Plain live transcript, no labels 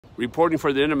Reporting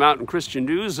for the InterMountain Christian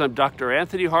News, I'm Dr.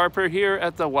 Anthony Harper here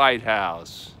at the White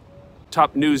House.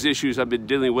 Top news issues I've been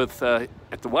dealing with at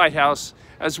the White House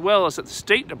as well as at the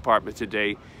State Department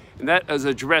today, and that is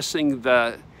addressing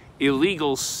the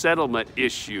illegal settlement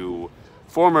issue.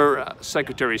 Former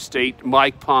Secretary of State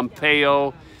Mike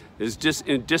Pompeo is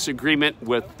in disagreement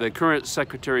with the current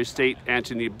Secretary of State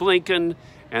Antony Blinken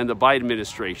and the Biden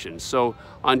administration. So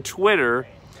on Twitter,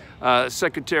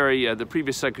 the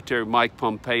previous Secretary Mike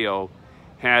Pompeo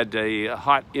had a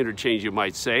hot interchange, you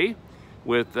might say,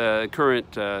 with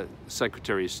current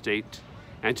Secretary of State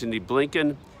Antony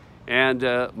Blinken, and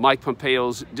Mike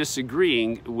Pompeo's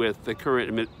disagreeing with the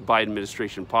current Biden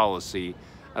administration policy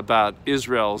about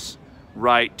Israel's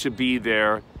right to be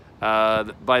there.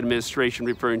 The Biden administration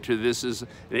referring to this as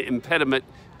an impediment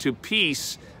to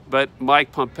peace, but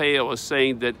Mike Pompeo is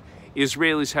saying that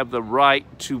Israelis have the right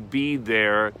to be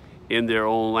there in their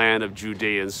own land of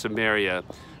Judea and Samaria.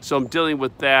 So I'm dealing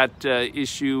with that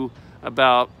issue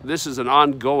about, this is an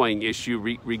ongoing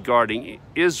issue regarding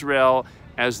Israel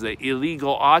as the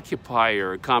illegal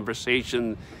occupier,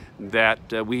 conversation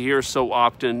that we hear so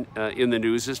often in the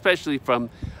news, especially from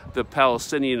the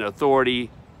Palestinian Authority,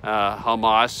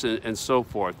 Hamas, and so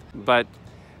forth. But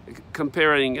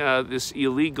comparing this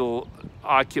illegal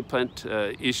occupant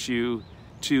issue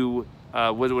to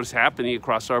what was happening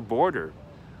across our border,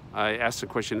 I asked a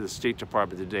question to the State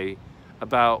Department today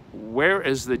about where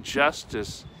is the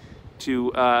justice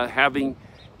to having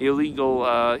illegal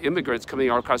immigrants coming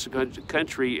across the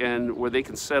country and where they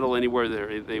can settle anywhere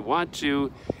they want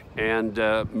to and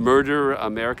murder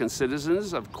American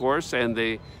citizens, of course, and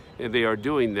they are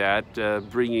doing that,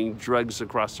 bringing drugs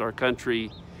across our country,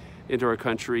 into our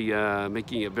country,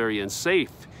 making it very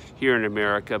unsafe here in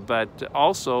America, but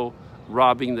also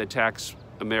robbing the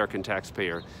American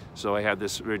taxpayer. So I had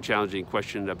this very challenging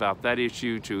question about that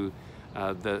issue to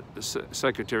the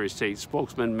Secretary of State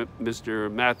spokesman,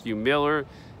 Mr. Matthew Miller,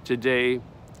 today.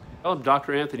 I'm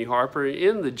Dr. Anthony Harper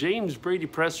in the James Brady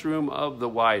press room of the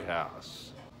White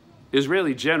House.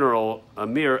 Israeli General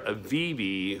Amir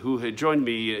Avivi, who had joined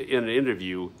me in an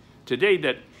interview today,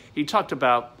 that he talked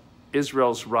about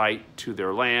Israel's right to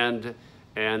their land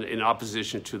and in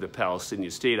opposition to the Palestinian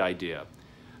state idea.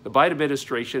 The Biden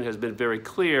administration has been very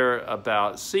clear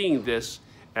about seeing this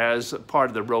as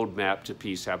part of the roadmap to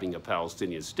peace, having a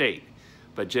Palestinian state.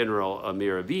 But General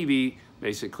Amir Avivi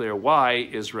makes it clear why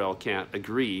Israel can't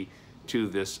agree to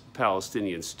this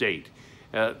Palestinian state.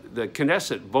 The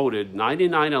Knesset voted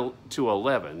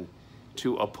 99-11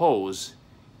 to oppose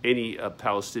any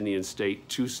Palestinian state,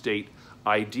 two-state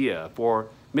idea. For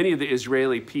many of the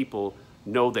Israeli people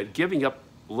know that giving up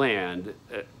land,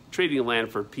 trading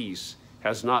land for peace,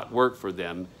 has not worked for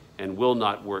them and will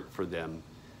not work for them.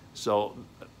 So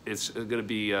it's going to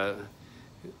be a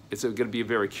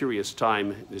very curious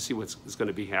time to see what's going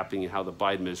to be happening and how the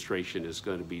Biden administration is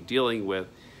going to be dealing with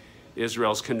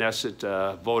Israel's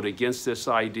Knesset vote against this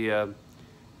idea.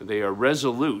 They are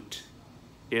resolute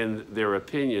in their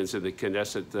opinions in the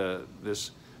Knesset,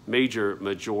 this major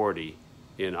majority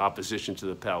in opposition to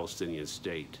the Palestinian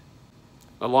state.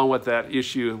 Along with that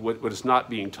issue, what is not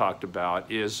being talked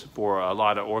about is, for a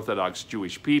lot of Orthodox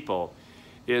Jewish people,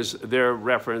 is their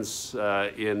reference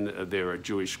in their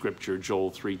Jewish scripture,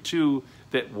 Joel 3:2,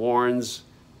 that warns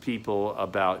people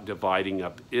about dividing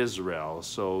up Israel.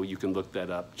 So you can look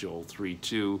that up, Joel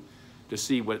 3:2, to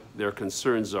see what their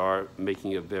concerns are,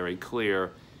 making it very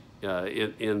clear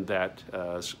in that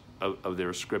of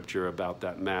their scripture about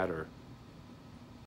that matter.